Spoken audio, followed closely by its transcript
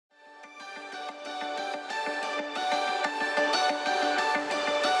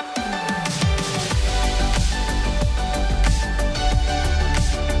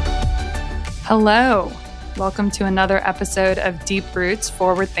Hello. Welcome to another episode of Deep Roots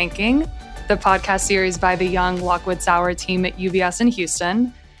Forward Thinking, the podcast series by the young Lockwood Sauer team at UBS in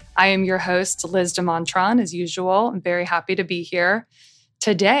Houston. I am your host, Liz DeMontrond, as usual. I'm very happy to be here.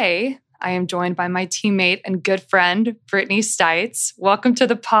 Today, I am joined by my teammate and good friend, Brittany Steitz. Welcome to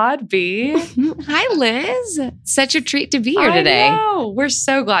the pod, B. Hi, Liz. Such a treat to be here today. I know. We're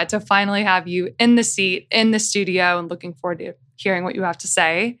so glad to finally have you in the seat, in the studio, and looking forward to hearing what you have to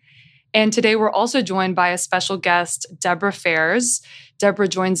say. And today we're also joined by a special guest, Debra Phares. Debra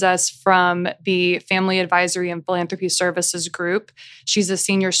joins us from the Family Advisory and Philanthropy Services Group. She's a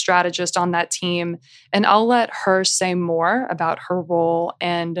senior strategist on that team. And I'll let her say more about her role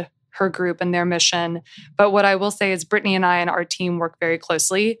and her group and their mission. But what I will say is Brittany and I and our team work very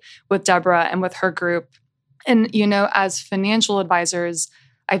closely with Debra and with her group. And, you know, as financial advisors,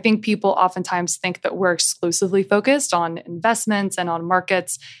 I think people oftentimes think that we're exclusively focused on investments and on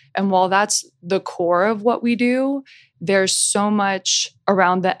markets. And while that's the core of what we do, there's so much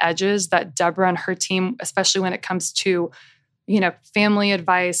around the edges that Debra and her team, especially when it comes to, you know, family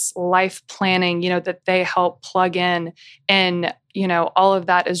advice, life planning, you know, that they help plug in. And, you know, all of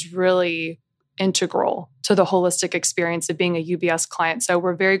that is really integral to the holistic experience of being a UBS client. So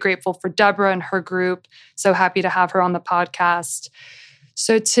we're very grateful for Debra and her group. So happy to have her on the podcast.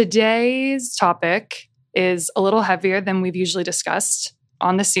 So today's topic is a little heavier than we've usually discussed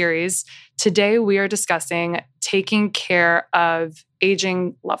on the series. Today, we are discussing taking care of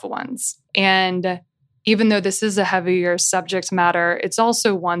aging loved ones. And even though this is a heavier subject matter, it's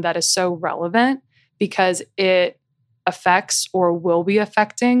also one that is so relevant because it affects or will be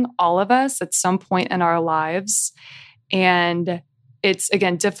affecting all of us at some point in our lives. And it's,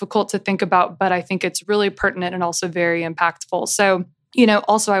 again, difficult to think about, but I think it's really pertinent and also very impactful. So, you know,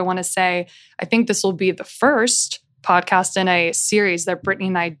 also I want to say, I think this will be the first podcast in a series that Brittany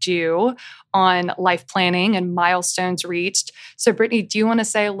and I do on life planning and milestones reached. So Brittany, do you want to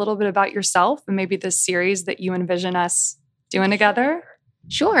say a little bit about yourself and maybe this series that you envision us doing together?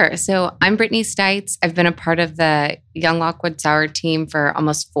 Sure. So I'm Brittany Steitz. I've been a part of the Young Lockwood Sauer team for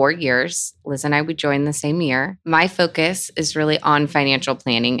almost 4 years. Liz and I would join the same year. My focus is really on financial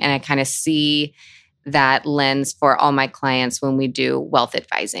planning, and I kind of see that lens for all my clients when we do wealth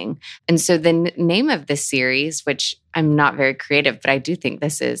advising. And so the name of this series, which I'm not very creative, but I do think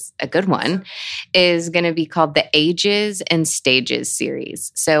this is a good one, is going to be called the Ages and Stages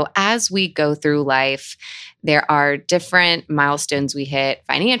series. So as we go through life, there are different milestones we hit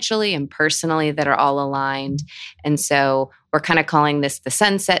financially and personally that are all aligned. And so we're kind of calling this the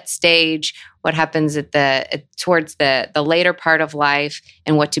sunset stage, what happens at towards the later part of life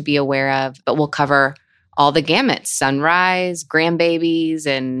and what to be aware of. But we'll cover all the gamut, sunrise, grandbabies,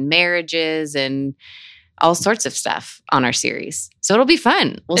 and marriages, and all sorts of stuff on our series. So it'll be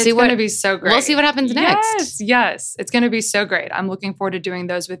fun. It's going to be so great. We'll see what happens next. Yes. It's going to be so great. I'm looking forward to doing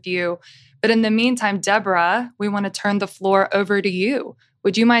those with you. But in the meantime, Debra, we want to turn the floor over to you.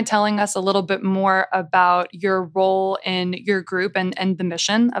 Would you mind telling us a little bit more about your role in your group and the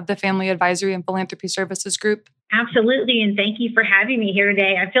mission of the Family Advisory and Philanthropy Services Group? Absolutely. And thank you for having me here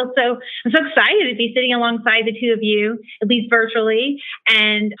today. I'm so excited to be sitting alongside the two of you, at least virtually,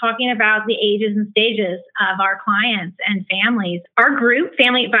 and talking about the ages and stages of our clients and families. Our group,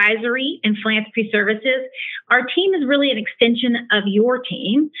 Family Advisory and Philanthropy Services, our team is really an extension of your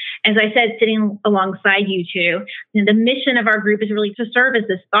team. As I said, sitting alongside you two, and the mission of our group is really to serve as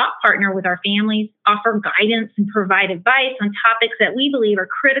this thought partner with our families, offer guidance and provide advice on topics that we believe are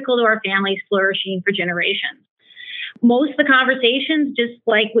critical to our families flourishing for generations. Most of the conversations, just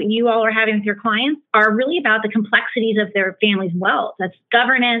like what you all are having with your clients, are really about the complexities of their family's wealth. That's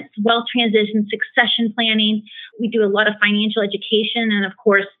governance, wealth transition, succession planning. We do a lot of financial education and, of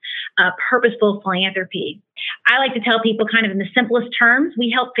course, purposeful philanthropy. I like to tell people kind of in the simplest terms,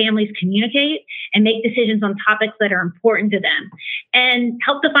 we help families communicate and make decisions on topics that are important to them and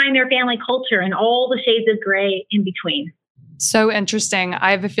help define their family culture and all the shades of gray in between. So interesting.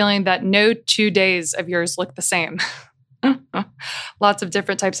 I have a feeling that no 2 days of yours look the same. Lots of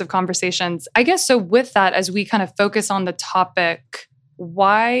different types of conversations. I guess so with that, as we kind of focus on the topic,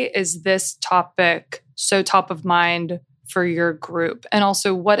 why is this topic so top of mind for your group? And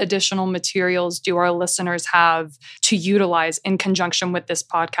also, what additional materials do our listeners have to utilize in conjunction with this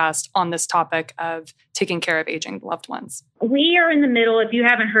podcast on this topic of taking care of aging loved ones? We are in the middle, if you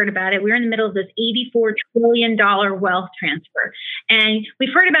haven't heard about it, we're in the middle of this $84 trillion wealth transfer. And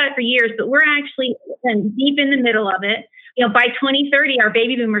we've heard about it for years, but we're actually deep in the middle of it. You know, by 2030, our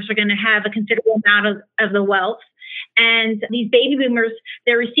baby boomers are going to have a considerable amount of the wealth. And these baby boomers,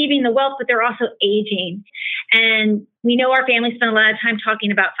 they're receiving the wealth, but they're also aging. And We know our families spend a lot of time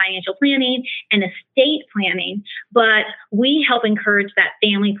talking about financial planning and estate planning, but we help encourage that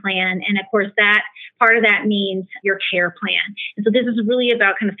family plan. And of course, that part of that means your care plan. And so this is really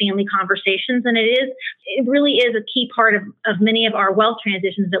about kind of family conversations. And it really is a key part of many of our wealth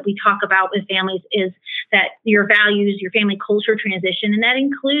transitions that we talk about with families, is that your values, your family culture transition, and that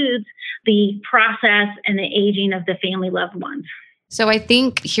includes the process and the aging of the family loved ones. So I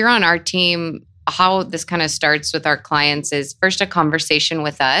think here on our team, how this kind of starts with our clients is first a conversation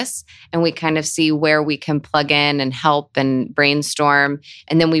with us, and we kind of see where we can plug in and help and brainstorm.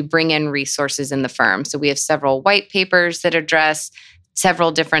 And then we bring in resources in the firm. So we have several white papers that address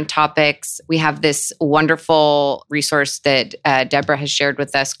several different topics. We have this wonderful resource that Debra has shared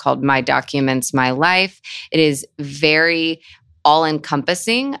with us called My Documents, My Life. It is very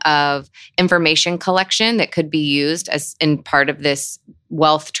all-encompassing of information collection that could be used as in part of this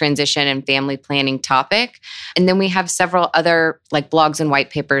wealth transition and family planning topic. And then we have several other like blogs and white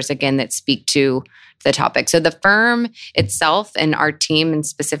papers, again, that speak to the topic. So the firm itself and our team and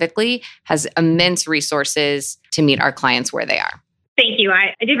specifically has immense resources to meet our clients where they are. Thank you.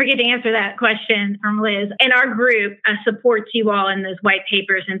 I did forget to answer that question from Liz. And our group supports you all in those white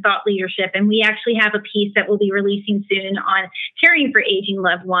papers and thought leadership. And we actually have a piece that we'll be releasing soon on caring for aging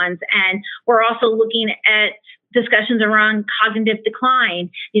loved ones. And we're also looking at discussions around cognitive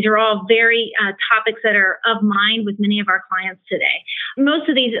decline. These are all very topics that are of mind with many of our clients today. Most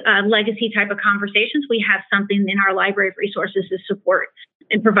of these legacy type of conversations, we have something in our library of resources to support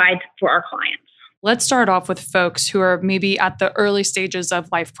and provide for our clients. Let's start off with folks who are maybe at the early stages of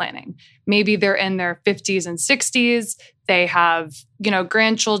life planning. Maybe they're in their 50s and 60s. They have,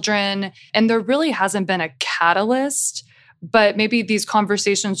 grandchildren, and there really hasn't been a catalyst, but maybe these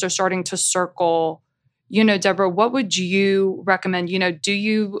conversations are starting to circle. Debra, what would you recommend? Do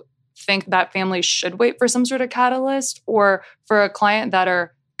you think that families should wait for some sort of catalyst? Or for a client that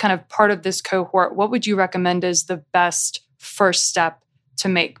are kind of part of this cohort, what would you recommend is the best first step to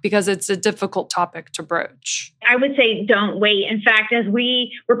make? Because it's a difficult topic to broach. I would say don't wait. In fact, as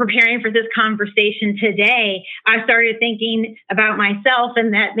we were preparing for this conversation today, I started thinking about myself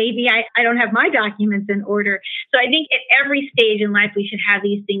and that maybe I don't have my documents in order. So I think at every stage in life, we should have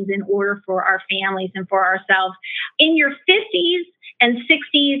these things in order for our families and for ourselves. In your 50s and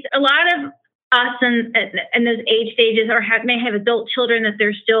 60s, a lot of us and those age stages may have adult children that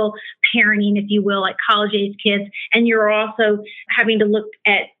they're still parenting, if you will, like college-age kids. And you're also having to look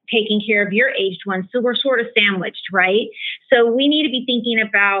at taking care of your aged ones. So we're sort of sandwiched, right? So we need to be thinking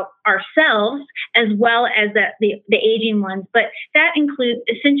about ourselves as well as the aging ones. But that includes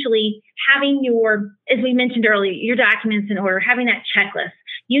essentially having as we mentioned earlier, your documents in order, having that checklist.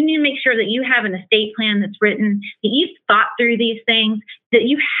 You need to make sure that you have an estate plan that's written, that you've thought through these things, that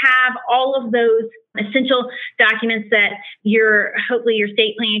you have all of those essential documents that hopefully your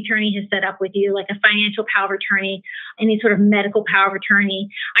estate planning attorney has set up with you, like a financial power of attorney, any sort of medical power of attorney.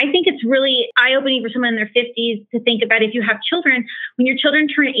 I think it's really eye-opening for someone in their 50s to think about if you have children, when your children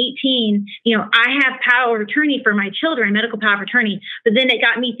turn 18, I have power of attorney for my children, medical power of attorney, but then it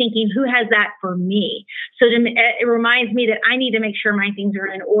got me thinking, who has that for me? So it reminds me that I need to make sure my things are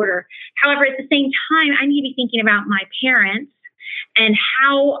in order. However, at the same time, I need to be thinking about my parents and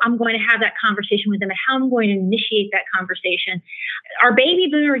how I'm going to have that conversation with them and how I'm going to initiate that conversation. Our baby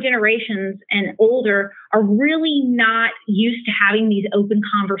boomer generations and older are really not used to having these open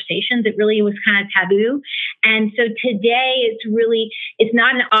conversations. It really was kind of taboo. And so today it's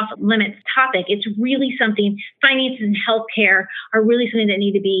not an off limits topic. It's really something, finances and healthcare are really something that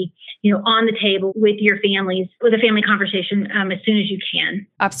need to be, on the table with your families, with a family conversation as soon as you can.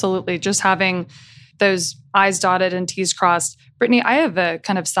 Absolutely. Just having those I's dotted and T's crossed. Brittany, I have a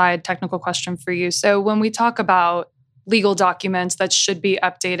kind of side technical question for you. So when we talk about legal documents that should be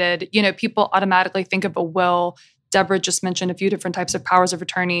updated, people automatically think of a will. Debra just mentioned a few different types of powers of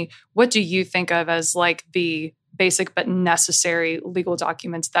attorney. What do you think of as like the basic but necessary legal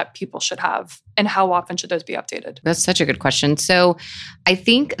documents that people should have? And how often should those be updated? That's such a good question. So I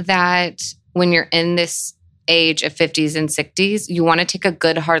think that when you're in this age of 50s and 60s, you want to take a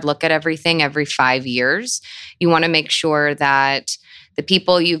good hard look at everything every 5 years. You want to make sure that the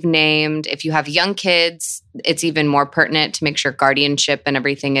people you've named, if you have young kids, it's even more pertinent to make sure guardianship and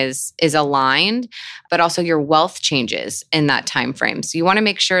everything is aligned, but also your wealth changes in that time frame. So you want to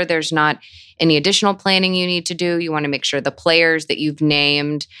make sure there's not any additional planning you need to do. You want to make sure the players that you've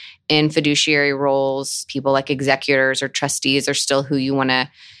named in fiduciary roles, people like executors or trustees, are still who you want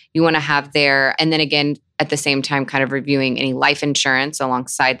to have there. And then again, at the same time, kind of reviewing any life insurance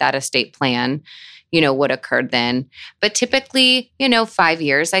alongside that estate plan. what occurred then. But typically, 5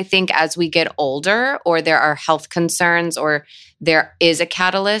 years. I think as we get older or there are health concerns or there is a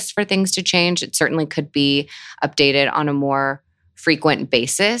catalyst for things to change, it certainly could be updated on a more frequent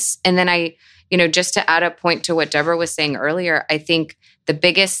basis. And then just to add a point to what Debra was saying earlier, I think the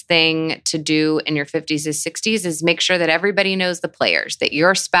biggest thing to do in your 50s and 60s is make sure that everybody knows the players, that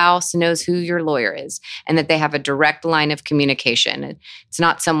your spouse knows who your lawyer is, and that they have a direct line of communication. It's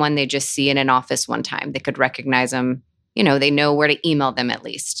not someone they just see in an office one time. They could recognize them. They know where to email them at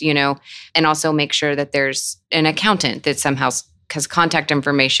least, and also make sure that there's an accountant that somehow has contact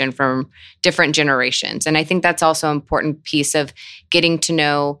information from different generations. And I think that's also an important piece of getting to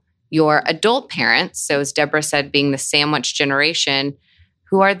know your adult parents. So as Debra said, being the sandwich generation,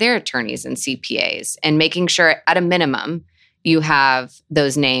 who are their attorneys and CPAs, and making sure at a minimum you have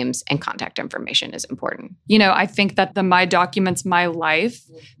those names and contact information is important. I think that the My Documents, My Life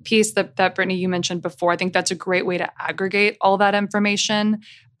piece that Brittany, you mentioned before, I think that's a great way to aggregate all that information.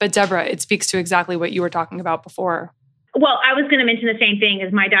 But Debra, it speaks to exactly what you were talking about before. Well, I was going to mention the same thing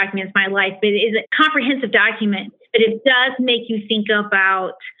as My Documents, My Life, but it is a comprehensive document, but it does make you think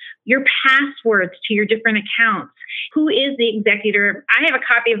about your passwords to your different accounts. Who is the executor? I have a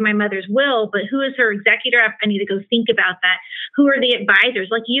copy of my mother's will, but who is her executor? I need to go think about that. Who are the advisors?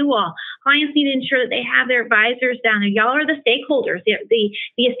 Like you all, clients need to ensure that they have their advisors down there. Y'all are the stakeholders,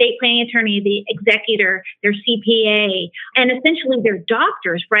 the estate planning attorney, the executor, their CPA, and essentially their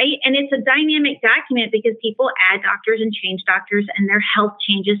doctors, right? And it's a dynamic document because people add doctors and change doctors and their health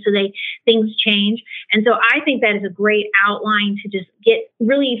changes, so things change. And so I think that is a great outline to just get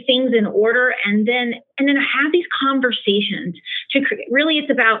really things in order and then have these conversations. Really,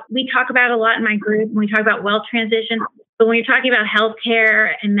 it's about, we talk about a lot in my group when we talk about wealth transition, but when you're talking about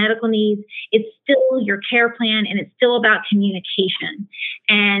healthcare and medical needs, it's still your care plan and it's still about communication.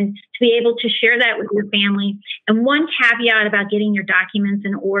 And to be able to share that with your family. And one caveat about getting your documents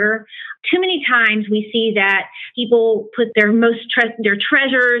in order, too many times we see that people put their their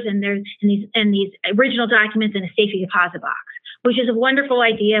treasures and these original documents in a safety deposit box, which is a wonderful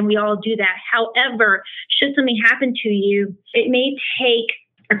idea, and we all do that. However, should something happen to you, it may take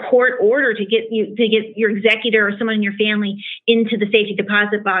a court order to get your executor or someone in your family into the safety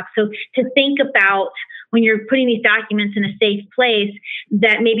deposit box. So to think about when you're putting these documents in a safe place,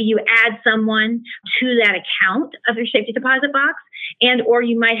 that maybe you add someone to that account of your safety deposit box, or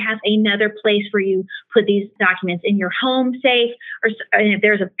you might have another place where you put these documents in your home safe, and if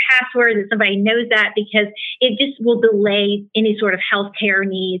there's a password that somebody knows that, because it just will delay any sort of healthcare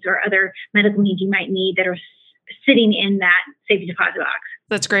needs or other medical needs you might need that are sitting in that safety deposit box.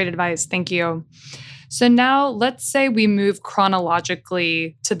 That's great advice. Thank you. So now let's say we move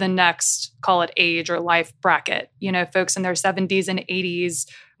chronologically to the next, call it age or life bracket, folks in their 70s and 80s,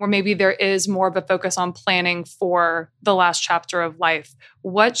 where maybe there is more of a focus on planning for the last chapter of life.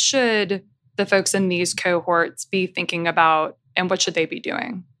 What should the folks in these cohorts be thinking about, and what should they be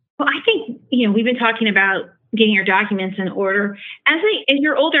doing? Well, I think, we've been talking about getting your documents in order. As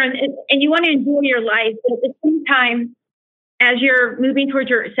you're older and you want to enjoy your life, but at the same time, as you're moving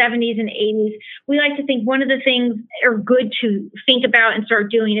towards your 70s and 80s, we like to think one of the things are good to think about and start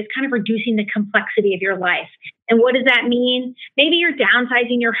doing is kind of reducing the complexity of your life. And what does that mean? Maybe you're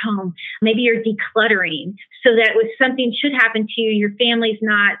downsizing your home. Maybe you're decluttering so that if something should happen to you, your family's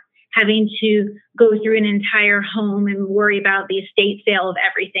not having to go through an entire home and worry about the estate sale of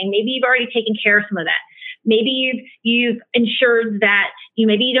everything. Maybe you've already taken care of some of that. Maybe you've ensured that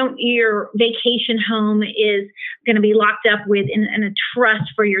your vacation home is going to be locked up with in a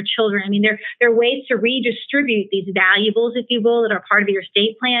trust for your children. I mean, there are ways to redistribute these valuables, if you will, that are part of your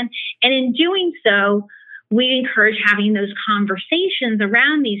estate plan. And in doing so, we encourage having those conversations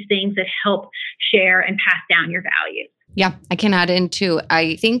around these things that help share and pass down your values. Yeah, I can add in too.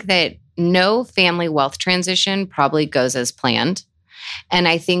 I think that no family wealth transition probably goes as planned. And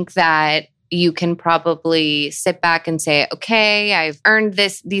I think that you can probably sit back and say, okay, I've earned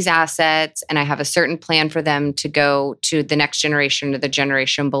these assets and I have a certain plan for them to go to the next generation or the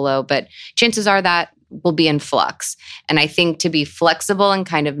generation below. But chances are that will be in flux. And I think to be flexible and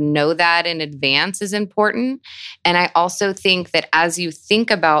kind of know that in advance is important. And I also think that as you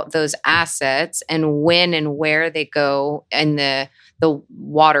think about those assets and when and where they go in the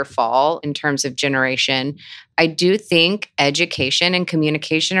waterfall in terms of generation, I do think education and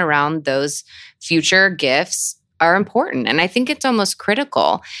communication around those future gifts are important. And I think it's almost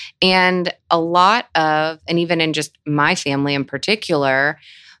critical. And and even in just my family in particular,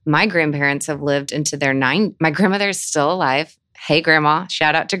 my grandparents have lived into their my grandmother is still alive. Hey, Grandma.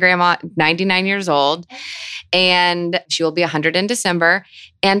 Shout out to Grandma, 99 years old. And she will be 100 in December.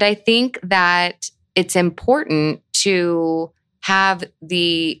 And I think that it's important to have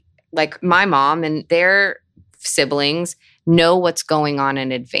like my mom and their siblings know what's going on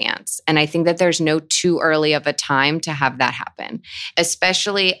in advance. And I think that there's no too early of a time to have that happen,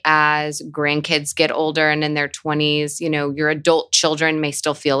 especially as grandkids get older and in their 20s. Your adult children may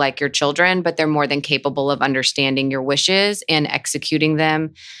still feel like your children, but they're more than capable of understanding your wishes and executing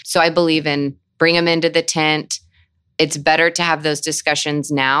them. So I believe in bring them into the tent. It's better to have those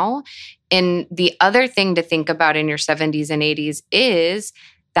discussions now. And the other thing to think about in your 70s and 80s is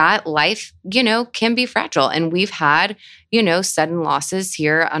that life, can be fragile. And we've had, sudden losses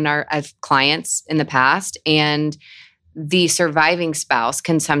here on as clients in the past. And the surviving spouse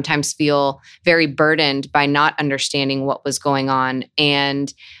can sometimes feel very burdened by not understanding what was going on.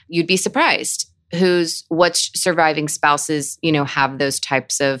 And you'd be surprised what surviving spouses, have those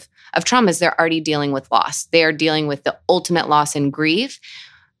types of traumas. They're already dealing with loss. They are dealing with the ultimate loss and grief,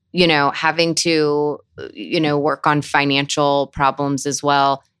 having to, work on financial problems as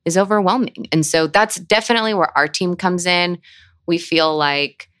well is overwhelming. And so that's definitely where our team comes in. We feel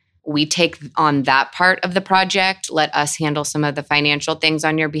like we take on that part of the project, let us handle some of the financial things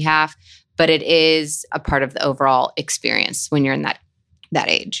on your behalf, but it is a part of the overall experience when you're in that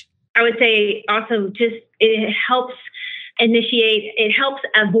age. I would say also just it helps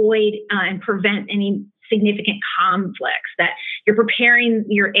avoid and prevent any significant conflicts that you're preparing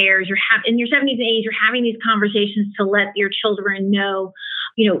your heirs. In your 70s and 80s, you're having these conversations to let your children know,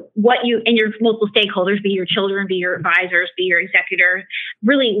 what and your multiple stakeholders, be your children, be your advisors, be your executors,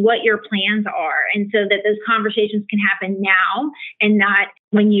 really what your plans are. And so that those conversations can happen now and not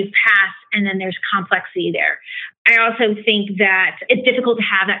when you've passed and then there's complexity there. I also think that it's difficult to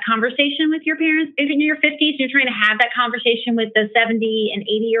have that conversation with your parents. If you're in your 50s, you're trying to have that conversation with the 70 and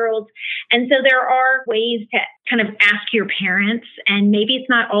 80-year-olds. And so there are ways to kind of ask your parents, and maybe it's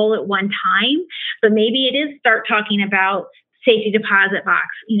not all at one time, but maybe it is start talking about safety deposit box,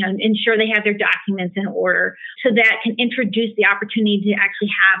 ensure they have their documents in order, so that can introduce the opportunity to actually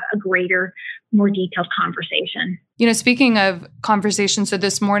have a greater, more detailed conversation. Speaking of conversation, so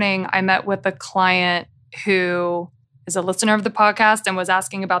this morning I met with a client who is a listener of the podcast and was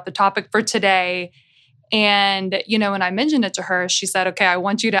asking about the topic for today. And, when I mentioned it to her, she said, okay, I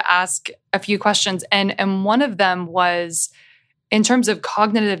want you to ask a few questions. And one of them was in terms of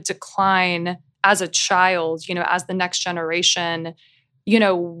cognitive decline as a child, as the next generation,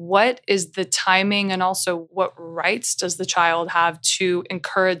 what is the timing and also what rights does the child have to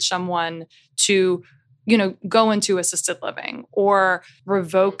encourage someone to go into assisted living or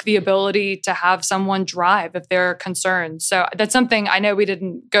revoke the ability to have someone drive if they're concerned. So that's something I know we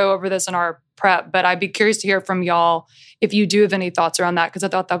didn't go over this in our prep, but I'd be curious to hear from y'all if you do have any thoughts around that, because I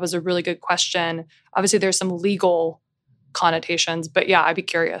thought that was a really good question. Obviously, there's some legal connotations, but yeah, I'd be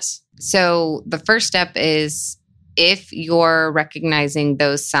curious. So the first step is if you're recognizing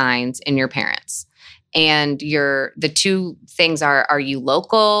those signs in your parents, and the two things are you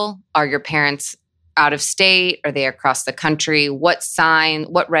local? Are your parents out of state? Are they across the country? What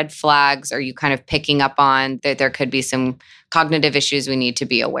red flags are you kind of picking up on that there could be some cognitive issues we need to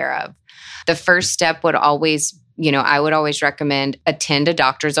be aware of? The first step would always, I would always recommend attend a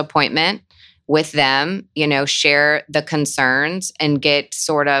doctor's appointment with them, share the concerns and get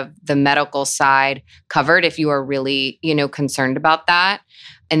sort of the medical side covered if you are really, concerned about that.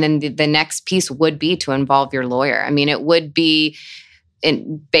 And then the next piece would be to involve your lawyer. I mean, it would be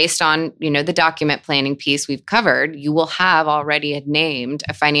based on, the document planning piece we've covered, you will have already named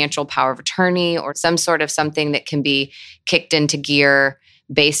a financial power of attorney or some sort of something that can be kicked into gear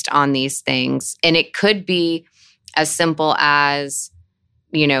based on these things. And it could be as simple as,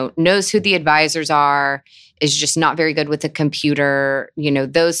 knows who the advisors are, is just not very good with the computer,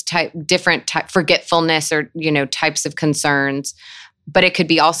 those different forgetfulness or, types of concerns. But it could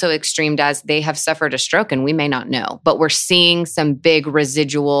be also extreme as they have suffered a stroke and we may not know, but we're seeing some big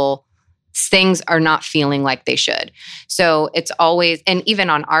residual things are not feeling like they should. So it's always, and even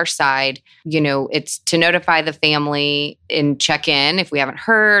on our side, it's to notify the family and check in if we haven't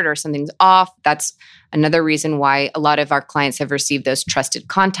heard or something's off. That's another reason why a lot of our clients have received those trusted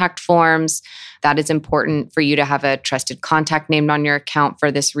contact forms. That is important for you to have a trusted contact named on your account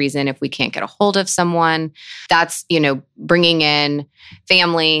for this reason. If we can't get a hold of someone, that's, bringing in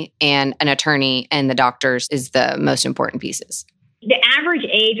family and an attorney and the doctors is the most important pieces. The average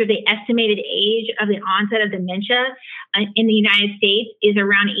age or the estimated age of the onset of dementia in the United States is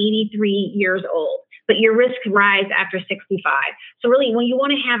around 83 years old. but your risks rise after 65. So really, when you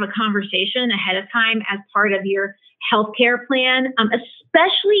want to have a conversation ahead of time as part of your healthcare plan,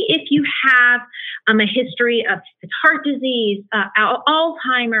 especially if you have a history of heart disease,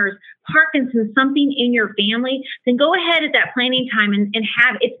 Alzheimer's, Parkinson's, something in your family, then go ahead at that planning time and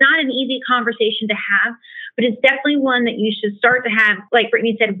have, it's not an easy conversation to have, but it's definitely one that you should start to have, like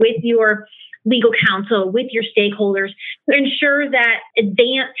Brittany said, with your legal counsel, with your stakeholders, to ensure that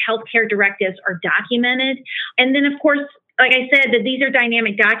advanced healthcare directives are documented. And then, of course, like I said, that these are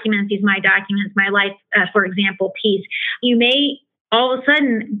dynamic documents, these My Documents, My Life, for example, piece. You may all of a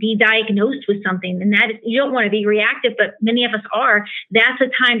sudden be diagnosed with something, and that is, you don't want to be reactive, but many of us are. That's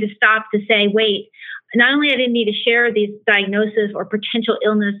a time to stop to say, wait, not only I didn't need to share these diagnoses or potential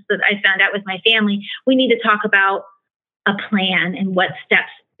illness that I found out with my family, we need to talk about a plan and what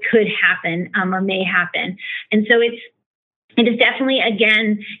steps could happen or may happen. And so it is definitely,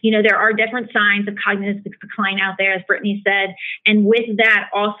 again, there are different signs of cognitive decline out there, as Brittany said. And with that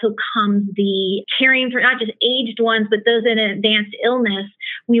also comes the caring for not just aged ones, but those in advanced illness.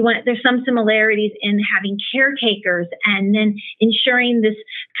 There's some similarities in having caretakers, and then ensuring this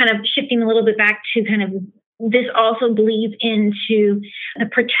kind of shifting a little bit back to kind of this also bleeds into the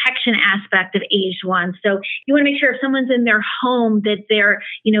protection aspect of aged ones. So you want to make sure if someone's in their home that they're,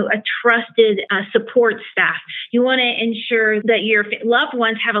 a trusted support staff. You want to ensure that your loved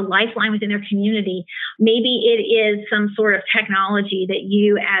ones have a lifeline within their community. Maybe it is some sort of technology that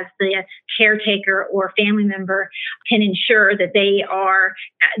you as the caretaker or family member can ensure that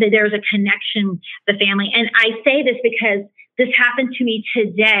that there's a connection with the family. And I say this because this happened to me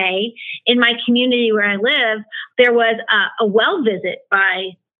today in my community where I live. There was a well visit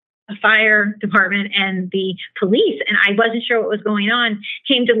by a fire department and the police, and I wasn't sure what was going on.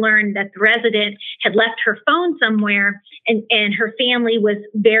 Came to learn that the resident had left her phone somewhere, and her family was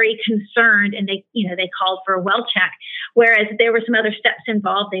very concerned, and they called for a well check. Whereas if there were some other steps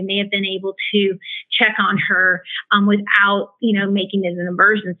involved, they may have been able to check on her without making it an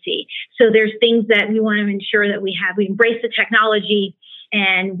emergency. So there's things that we want to ensure that we embrace the technology,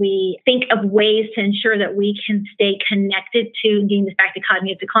 and we think of ways to ensure that we can stay connected to, getting this back to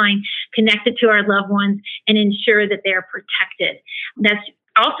cognitive decline, connected to our loved ones and ensure that they're protected. That's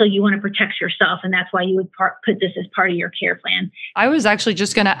also, you want to protect yourself, and that's why you would put this as part of your care plan. I was actually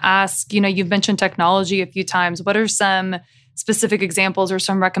just going to ask, you've mentioned technology a few times. What are some specific examples or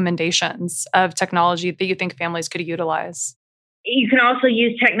some recommendations of technology that you think families could utilize? You can also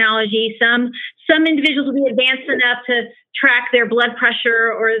use technology. Some individuals will be advanced enough to track their blood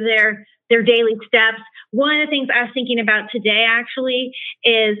pressure or their daily steps. One of the things I was thinking about today actually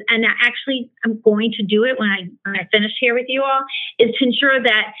is, and actually I'm going to do it when I finish here with you all, is to ensure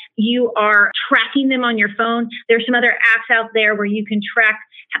that you are tracking them on your phone. There's some other apps out there where you can track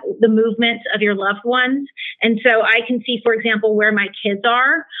the movements of your loved ones. And so I can see, for example, where my kids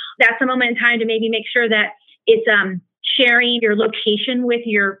are. That's a moment in time to maybe make sure that it's sharing your location with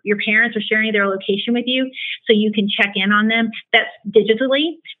your parents, or sharing their location with you so you can check in on them. That's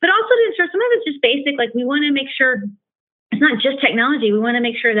digitally. But also to ensure, some of it's just basic, like we want to make sure it's not just technology. We want to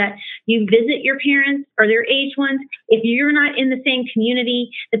make sure that you visit your parents or their aged ones. If you're not in the same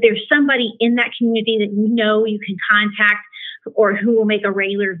community, that there's somebody in that community that you can contact or who will make a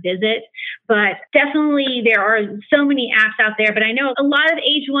regular visit. But definitely there are so many apps out there, but I know a lot of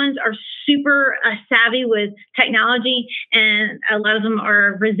aged ones are super savvy with technology, and a lot of them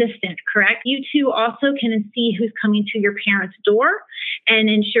are resistant, correct? You too also can see who's coming to your parents' door and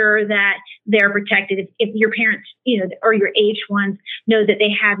ensure that they're protected. If your parents, or your aged ones know that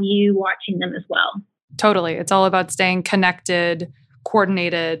they have you watching them as well. Totally. It's all about staying connected,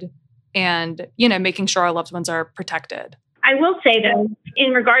 coordinated, and, making sure our loved ones are protected. I will say, though,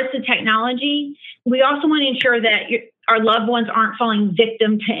 in regards to technology, we also want to ensure that our loved ones aren't falling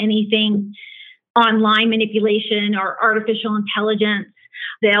victim to anything online manipulation or artificial intelligence.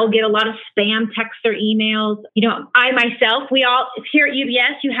 They'll get a lot of spam texts or emails. I myself, we all here at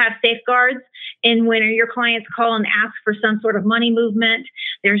UBS, you have safeguards. And when your clients call and ask for some sort of money movement,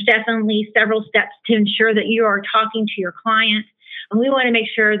 there's definitely several steps to ensure that you are talking to your client. And we want to make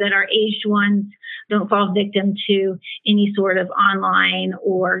sure that our aged ones don't fall victim to any sort of online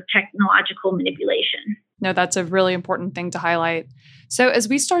or technological manipulation. No, that's a really important thing to highlight. So as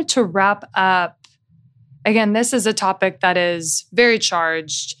we start to wrap up, again, this is a topic that is very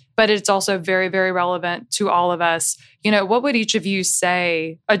charged, but it's also very, very relevant to all of us. What would each of you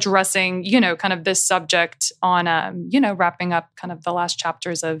say addressing, kind of this subject on, wrapping up kind of the last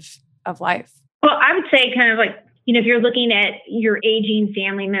chapters of life? Well, I would say kind of like, if you're looking at your aging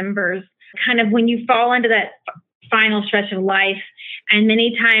family members, kind of when you fall into that final stretch of life, and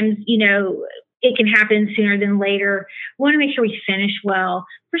many times, it can happen sooner than later. We want to make sure we finish well,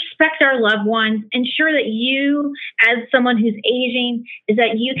 respect our loved ones, ensure that you, as someone who's aging, is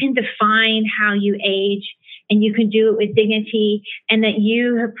that you can define how you age and you can do it with dignity, and that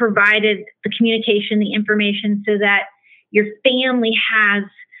you have provided the communication, the information, so that your family has,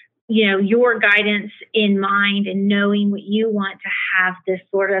 your guidance in mind and knowing what you want to have this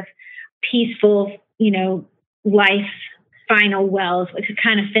sort of peaceful, life final wells, to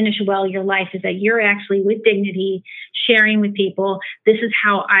kind of finish well your life, is that you're actually with dignity, sharing with people, this is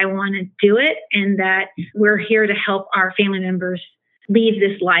how I want to do it, and that we're here to help our family members leave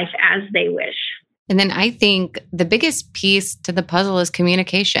this life as they wish. And then I think the biggest piece to the puzzle is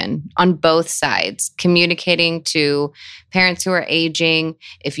communication on both sides, communicating to parents who are aging.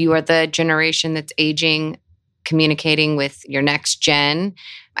 If you are the generation that's aging, communicating with your next gen.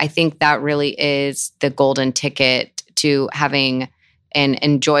 I think that really is the golden ticket to having an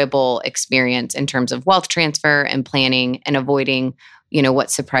enjoyable experience in terms of wealth transfer and planning and avoiding,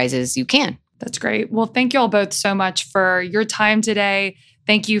 what surprises you can. That's great. Well, thank you all both so much for your time today.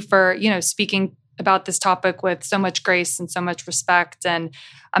 Thank you for, speaking about this topic with so much grace and so much respect. And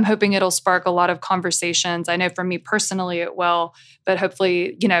I'm hoping it'll spark a lot of conversations. I know for me personally it will, but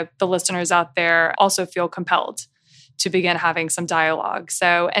hopefully, the listeners out there also feel compelled to begin having some dialogue.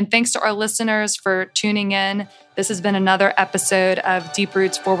 So, and thanks to our listeners for tuning in. This has been another episode of Deep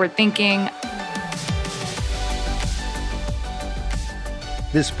Roots Forward Thinking.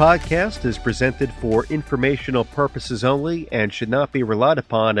 This podcast is presented for informational purposes only and should not be relied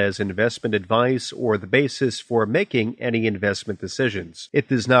upon as investment advice or the basis for making any investment decisions. It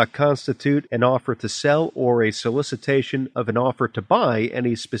does not constitute an offer to sell or a solicitation of an offer to buy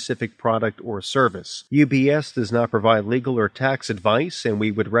any specific product or service. UBS does not provide legal or tax advice, and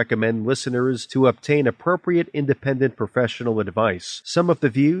we would recommend listeners to obtain appropriate independent professional advice. Some of the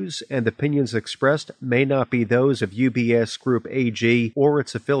views and opinions expressed may not be those of UBS Group AG or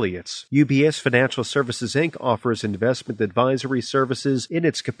its affiliates. UBS Financial Services Inc. offers investment advisory services in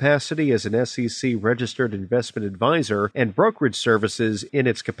its capacity as an SEC-registered investment advisor and brokerage services in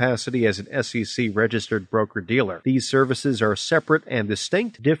its capacity as an SEC-registered broker-dealer. These services are separate and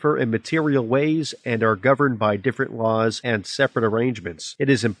distinct, differ in material ways, and are governed by different laws and separate arrangements. It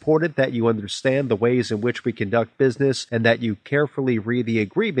is important that you understand the ways in which we conduct business and that you carefully read the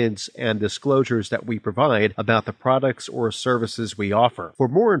agreements and disclosures that we provide about the products or services we offer. For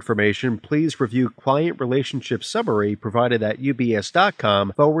more information, please review Client Relationship Summary provided at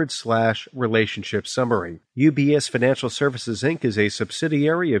ubs.com/relationship summary. UBS Financial Services Inc. is a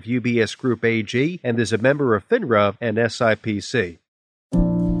subsidiary of UBS Group AG and is a member of FINRA and SIPC.